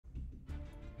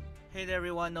Hey there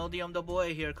everyone, Odium the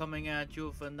Boy here, coming at you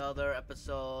with another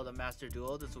episode of Master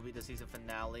Duel. This will be the season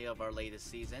finale of our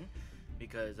latest season,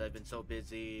 because I've been so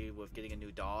busy with getting a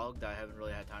new dog that I haven't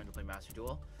really had time to play Master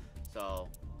Duel. So,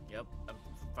 yep, I'm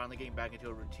finally getting back into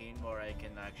a routine where I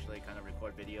can actually kind of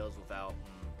record videos without,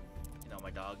 my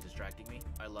dog distracting me.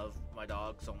 I love my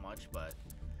dog so much, but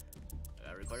I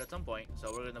gotta record at some point.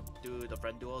 So we're gonna do the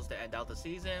friend duels to end out the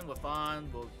season with fun.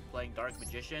 We're playing Dark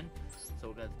Magician. So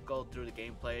we're gonna go through the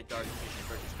gameplay, Dark Magician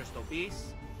versus Crystal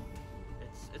Beast.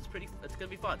 It's gonna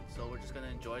be fun. So we're just gonna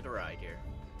enjoy the ride here.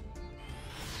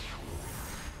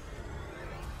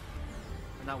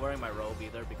 I'm not wearing my robe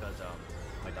either because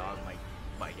my dog might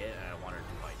bite it and I don't want her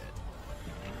to bite it.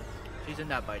 She's in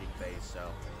that biting phase, so.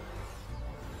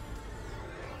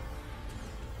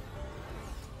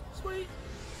 Sweet.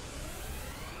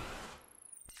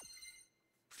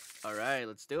 Alright,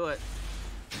 let's do it.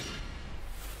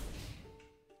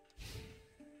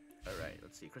 Alright,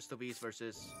 let's see. Crystal Beast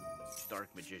versus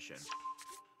Dark Magician.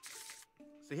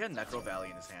 So he had Necro Valley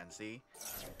in his hand, see?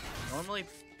 Normally,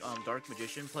 Dark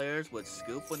Magician players would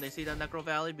scoop when they see that Necro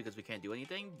Valley because we can't do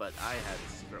anything, but I had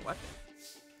a secret weapon.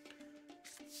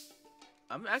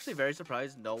 I'm actually very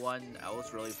surprised no one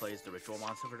else really plays the Ritual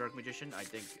Monster for Dark Magician. I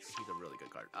think he's a really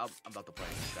good card. I'm about to play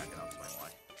him in a second, I'll explain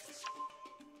why.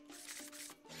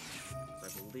 So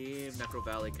I believe Necro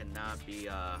Valley cannot be,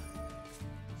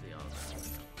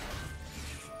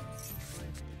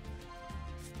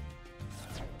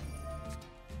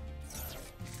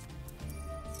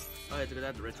 Oh, yeah, because I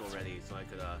had the ritual ready, so I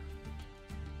could,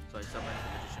 so I summoned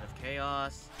the Magician of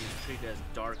Chaos. He's treated as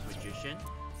Dark Magician,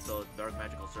 so Dark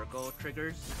Magical Circle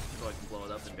triggers, so I can blow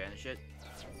it up and banish it.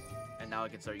 And now I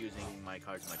can start using my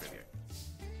cards in my graveyard.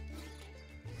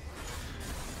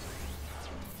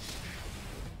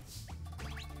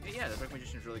 Yeah, the Dark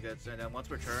Magician is really good. So then once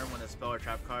per turn, when a spell or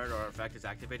trap card or effect is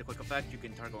activated, quick effect, you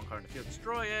can target one card in the field,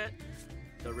 destroy it.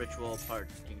 The ritual part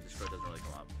being destroyed doesn't really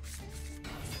come up.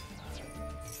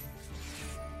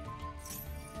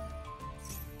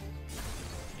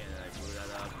 And then I blew that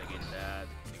up, negated that,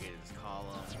 negated this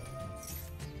column.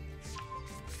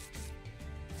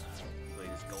 Play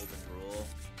this golden rule.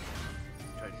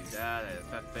 Try to do that, I had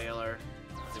effect failure.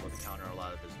 I was able to counter a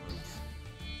lot of his moves.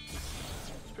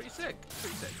 It's pretty sick.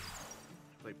 Pretty sick.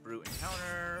 Play Brute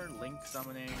Encounter, Link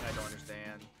Summoning, I don't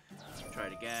understand. Try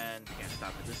it again, can't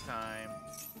stop it this time.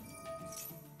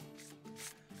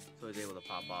 So he's able to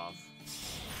pop off.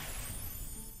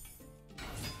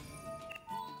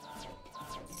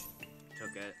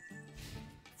 Took it.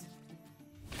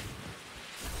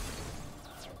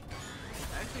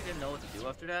 I actually didn't know what to do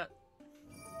after that.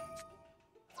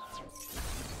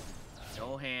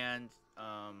 No hand,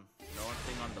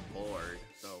 nothing on the board,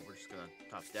 so we're just gonna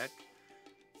top deck.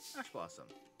 Ash Blossom.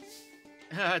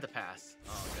 I had to pass.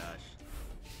 Oh gosh.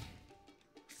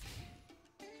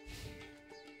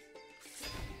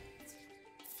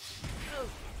 Oh.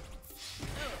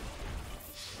 Oh.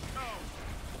 Oh.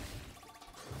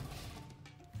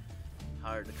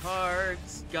 Hard the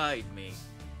cards, guide me.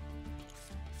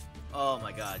 Oh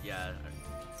my god, yeah.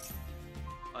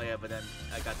 Oh yeah, but then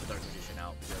I got the Dark Magician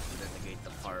out because it then negate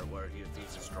the part where if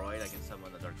he's destroyed, I can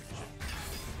summon the Dark Magician.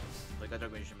 So I got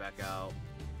Dark Magician back out.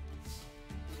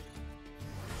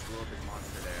 Blew up his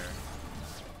monster there.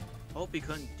 Hope he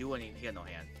couldn't do any. He had no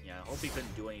hand. Yeah, hope he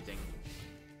couldn't do anything.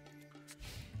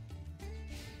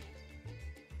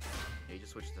 Yeah, he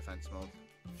just switched defense mode.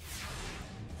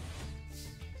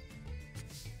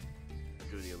 I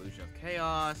drew the Illusion of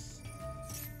Chaos.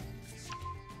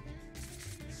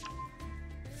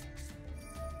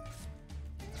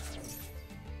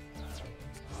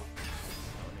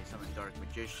 Let me summon Dark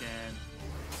Magician.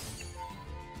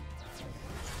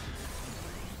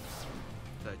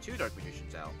 The two Dark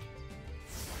Magicians out.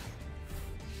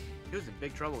 He was in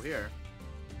big trouble here.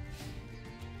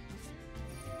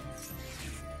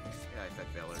 Yeah, effect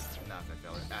failure. Not effect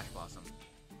failure. Ash Blossom.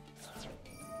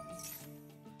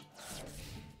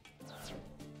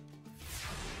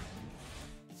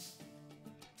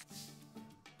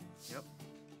 Yep.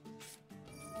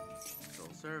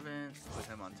 Soul Servant. Put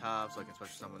him on top so I can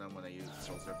special summon them when I use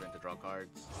Soul Servant to draw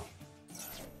cards.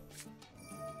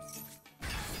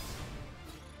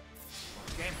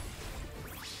 Game.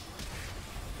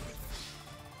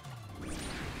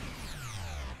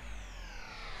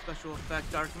 Special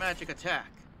effect, Dark Magic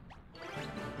attack. Yeah,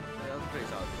 that was a pretty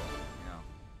solid goal. You know,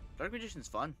 Dark Magician's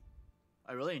fun.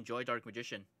 I really enjoy Dark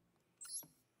Magician.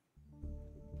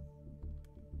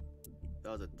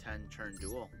 That was a 10-turn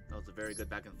duel. That was a very good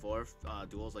back and forth.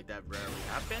 Duels like that rarely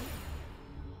happen.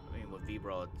 I mean, with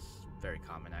Vibro, it's very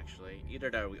common actually. Either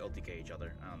that or we OTK each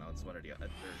other. I don't know, it's one or the other.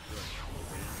 They're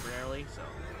doing rarely, so.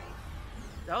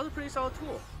 That was a pretty solid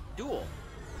duel.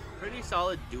 Pretty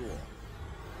solid duel.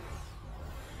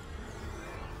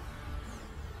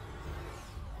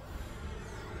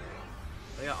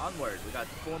 But yeah, onward. We got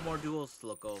 4 more duels to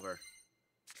look over.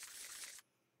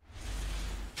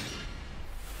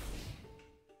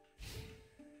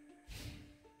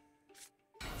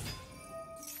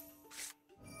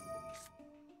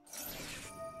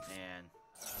 Man,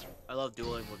 I love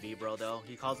dueling with V-Bro though.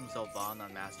 He calls himself Vaughn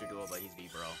on Master Duel, but he's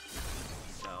V-Bro.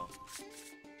 So,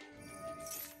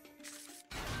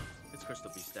 this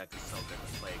Crystal Beast deck is so good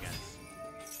to play against.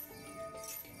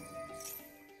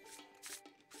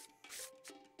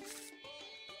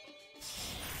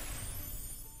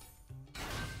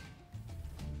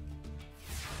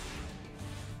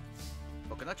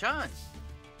 Coconut-chan!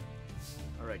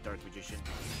 Alright, Dark Magician.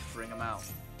 Bring him out.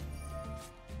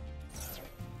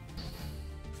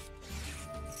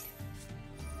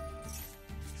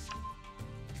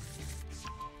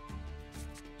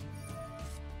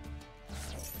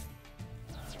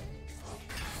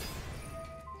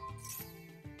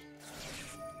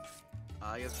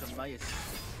 Eye of Timaeus.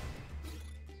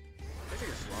 I think I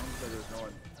just swung because there was no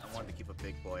one. I wanted to keep a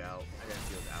big boy out. I didn't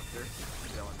feel it after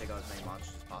because I want to take out as many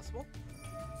monsters as possible.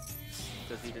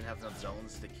 Because he didn't have enough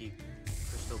zones to keep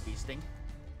Crystal Beasting.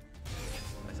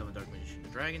 I summon Dark Magician to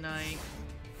Dragon Knight.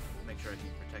 Make sure I can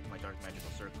protect my Dark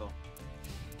Magical Circle.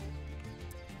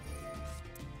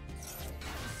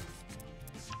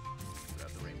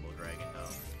 Grab the Rainbow Dragon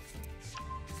though.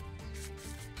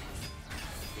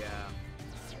 Yeah.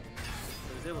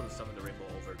 I was able to summon the Rainbow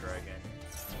Over Dragon.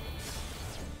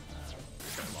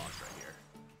 I lost right here.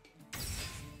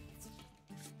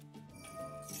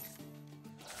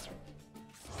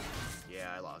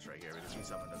 Yeah, I lost right here because he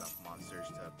summoned enough monsters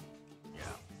to,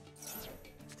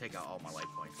 take out all my life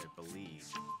points, I believe.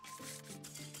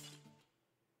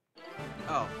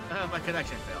 Oh, my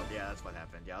connection failed. Yeah, that's what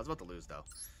happened. Yeah, I was about to lose though.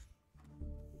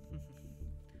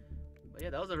 But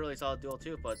yeah, that was a really solid duel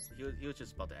too, but he was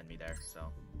just about to end me there,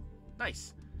 so.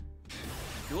 Nice.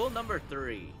 Duel number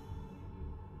 3.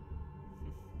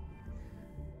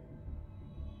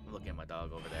 I'm looking at my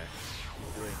dog over there.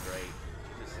 She's doing great.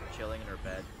 She's just chilling in her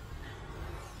bed.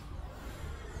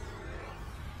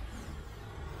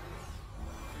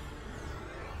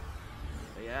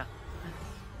 But yeah.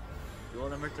 Duel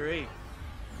number 3.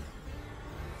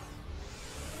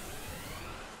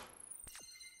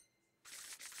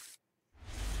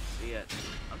 See it.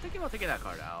 I'm thinking about taking that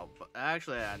card out, but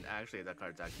actually that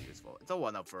card's actually useful. It's a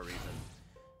 1-up for a reason.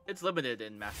 It's limited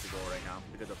in Master Duel right now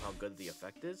because of how good the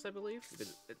effect is, I believe.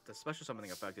 Because the special summoning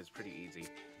effect is pretty easy.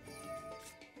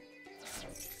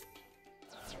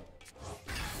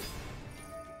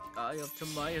 Eye of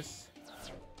Timaeus.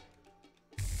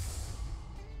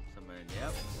 Summon,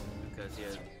 yep, because he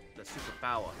has the super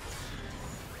power.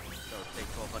 So take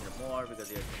 1200 more because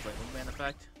he has the Flame Wingman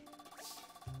effect.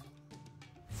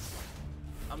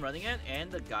 I'm running it,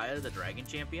 and the Gaia, the Dragon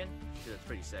Champion, because it's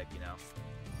pretty sick, you know.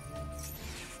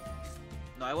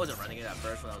 No, I wasn't running it at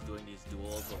first when I was doing these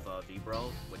duels with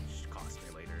V-Bro, which cost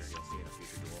me later, you'll see in a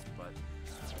future duel, but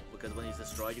because when he's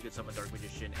destroyed, you can summon Dark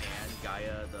Magician and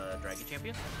Gaia, the Dragon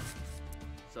Champion.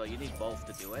 So you need both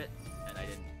to do it, and I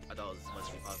thought it was as much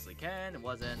as you possibly can, it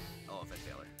wasn't. Oh, effect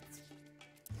failure.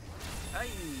 Hey!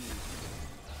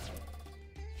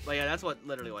 But yeah, that's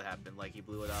literally what happened. Like, he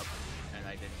blew it up, and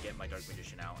I didn't get my Dark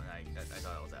Magician out, and I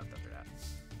thought I was after that.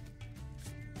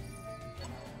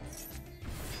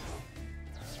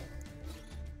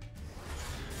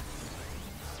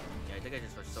 Yeah, I think I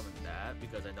just special summoned that,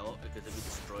 because I know, because if we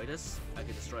destroy this, I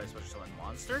could destroy a special summon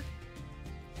monster.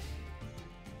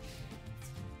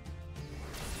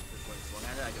 Just when I swung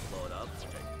at it, I could blow it up, which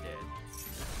I did.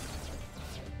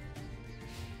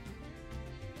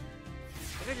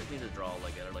 I think I just need to draw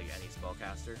like any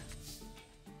spellcaster.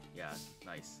 Yeah,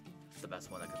 nice. The best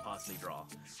one I could possibly draw.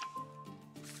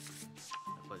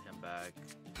 I put him back.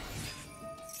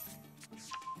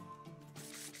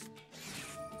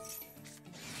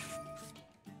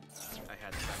 I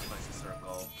had to sacrifice the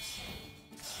circle.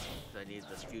 I need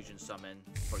this fusion summon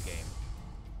for game.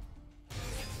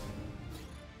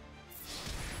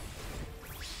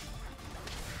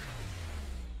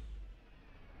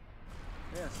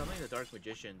 Yeah, summoning the Dark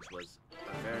Magicians was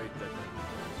a very good one.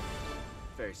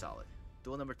 Very solid.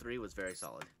 Duel number 3 was very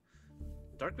solid.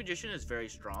 Dark Magician is very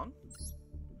strong.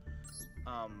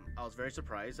 I was very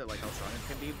surprised at like how strong it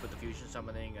can be with the fusion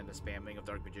summoning and the spamming of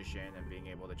Dark Magician and being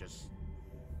able to just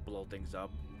blow things up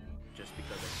just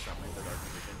because I summoned the Dark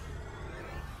Magician.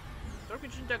 Dark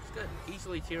Magician deck's good.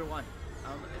 Easily tier 1.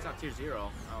 It's not tier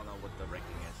 0. I don't know what the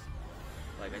ranking is.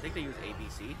 Like, I think they use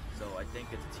ABC, so I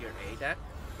think it's a tier A deck,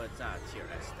 but it's not a tier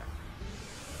S deck.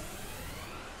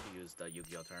 To use the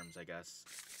Yu-Gi-Oh terms, I guess.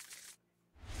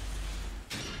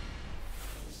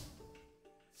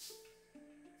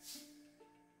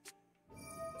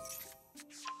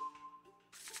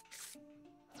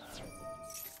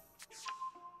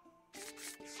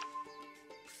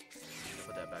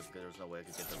 Put that back because there's no way I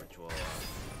could get the ritual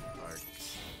card.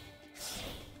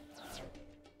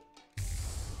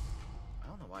 I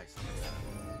don't know why I summoned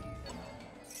that.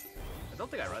 I don't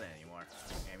think I run it anymore.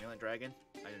 Amulet Dragon?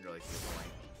 I didn't really see the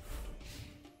point.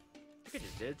 I think I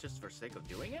just did it just for sake of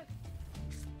doing it?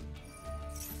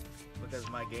 Because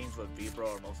my games with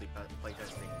Vibro are mostly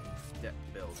playtesting deck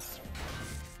builds.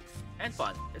 And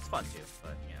fun. It's fun too,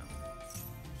 but you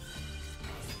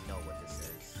know what this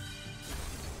is.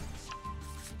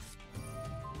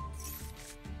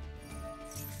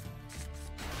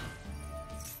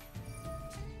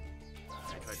 I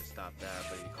tried to stop that,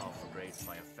 but he called for grades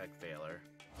my effect failure.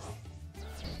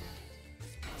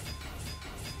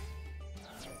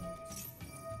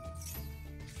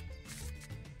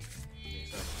 Okay,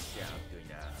 so yeah, I'm doing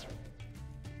that.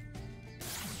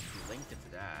 He linked into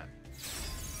that.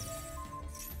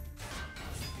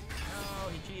 No,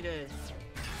 he cheated.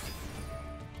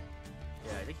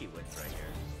 Yeah, I think he wins right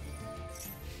here.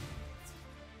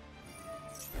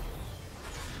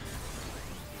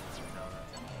 No,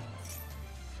 that's it.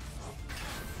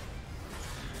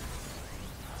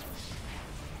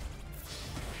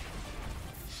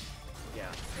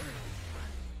 Yeah.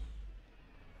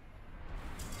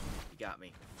 He got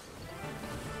me.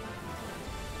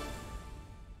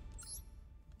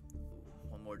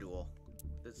 One more duel.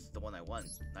 This is the one I won.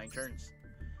 9 turns.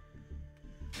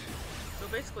 So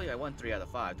basically I won 3 out of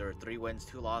 5. There were 3 wins,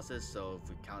 2 losses, so if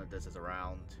we counted this as a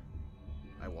round,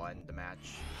 I won the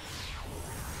match.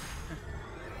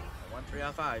 I won 3 out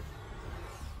of 5.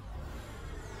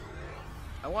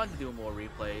 I wanted to do more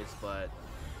replays, but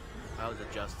I was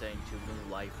adjusting to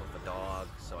new life of a dog,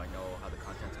 so I know how the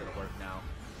content's gonna work now.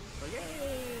 So yay!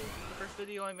 The first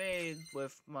video I made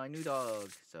with my new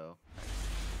dog, so I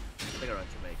think I run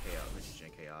too many chaos,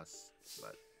 Magician Chaos,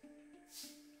 but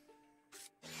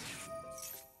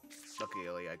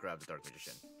luckily I grabbed the Dark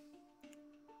Magician.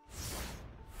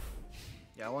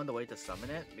 Yeah, I wanted to wait to summon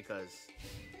it because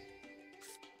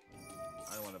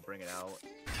I don't want to bring it out.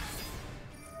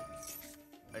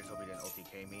 I just hope he didn't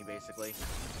OTK me, basically.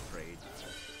 Trade.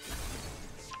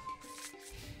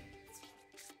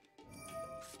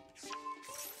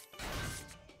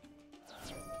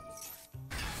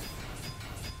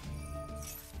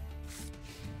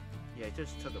 Yeah, he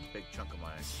just took a big chunk of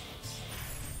my...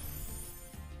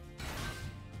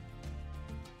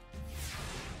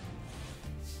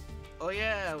 Oh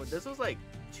yeah, this was like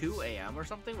 2 AM or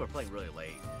something. We're playing really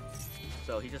late.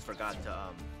 So he just forgot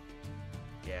to,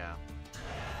 yeah.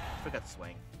 Forgot to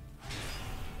swing.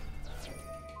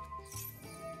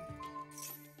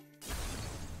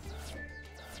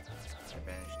 I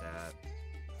banished that.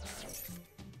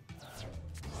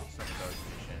 Summon Dark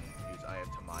Magician. Use Eye of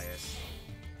Timaeus.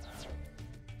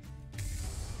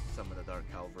 Summon the Dark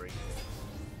Cavalry.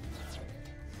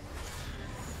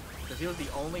 Because he was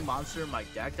the only monster in my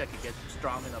deck that could get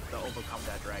strong enough to overcome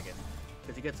that dragon.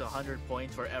 Because he gets 100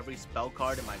 points for every spell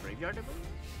card in my graveyard, I believe.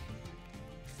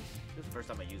 This is the first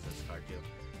time I use this card too.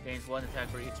 Gains 1 attack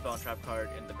for each spell and trap card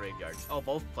in the graveyard. Oh,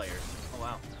 both players. Oh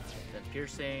wow. Then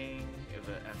piercing. If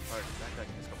it as part of the deck, I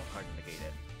can discard 1 card to negate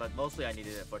it. But mostly I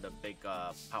needed it for the big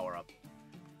power up.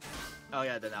 Oh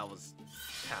yeah, then I was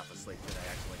half asleep and I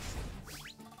actually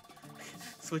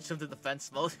switched him to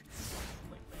defense mode.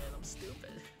 I'm like, man, I'm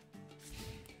stupid.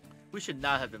 We should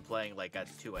not have been playing like at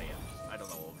 2 AM. I don't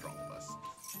know what was wrong with us.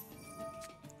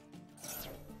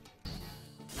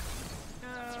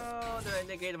 No, then I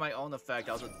negated my own effect.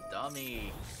 I was a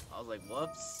dummy. I was like,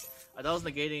 whoops. I thought I was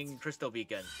negating Crystal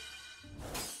Beacon.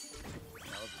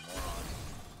 That was a moron.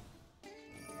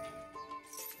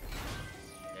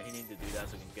 Yeah, he needed to do that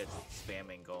so we can get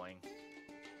spamming going.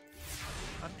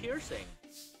 I'm piercing.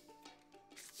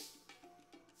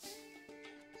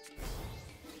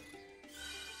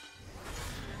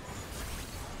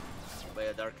 But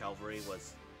yeah, Dark Cavalry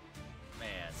was,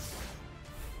 man,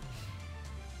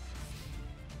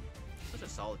 such a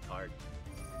solid card.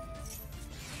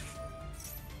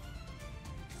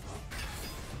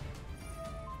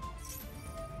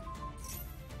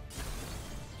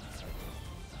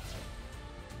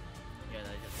 Yeah, and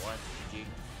I just won. GG.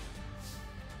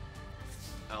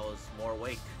 I was more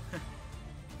awake.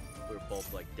 We were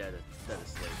both like dead asleep.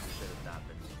 We should have not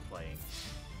been playing.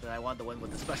 Then I wanted to win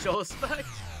with the special spec.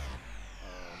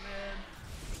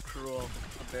 cruel.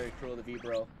 I'm very cruel to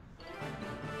V-Bro.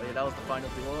 But yeah, that was the final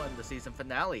duel and the season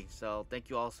finale. So thank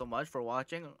you all so much for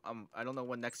watching. I don't know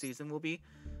when next season will be,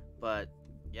 but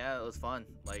yeah, it was fun.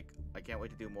 Like, I can't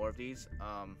wait to do more of these.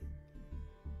 I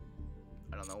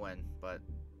don't know when, but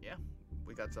yeah,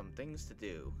 we got some things to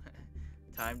do.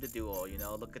 Time to duel, you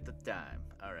know, look at the time.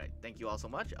 Alright, thank you all so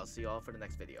much. I'll see you all for the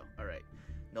next video. Alright,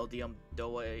 no DM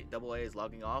double A is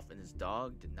logging off and his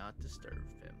dog did not disturb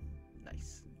him.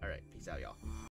 Nice. Alright, peace out, y'all.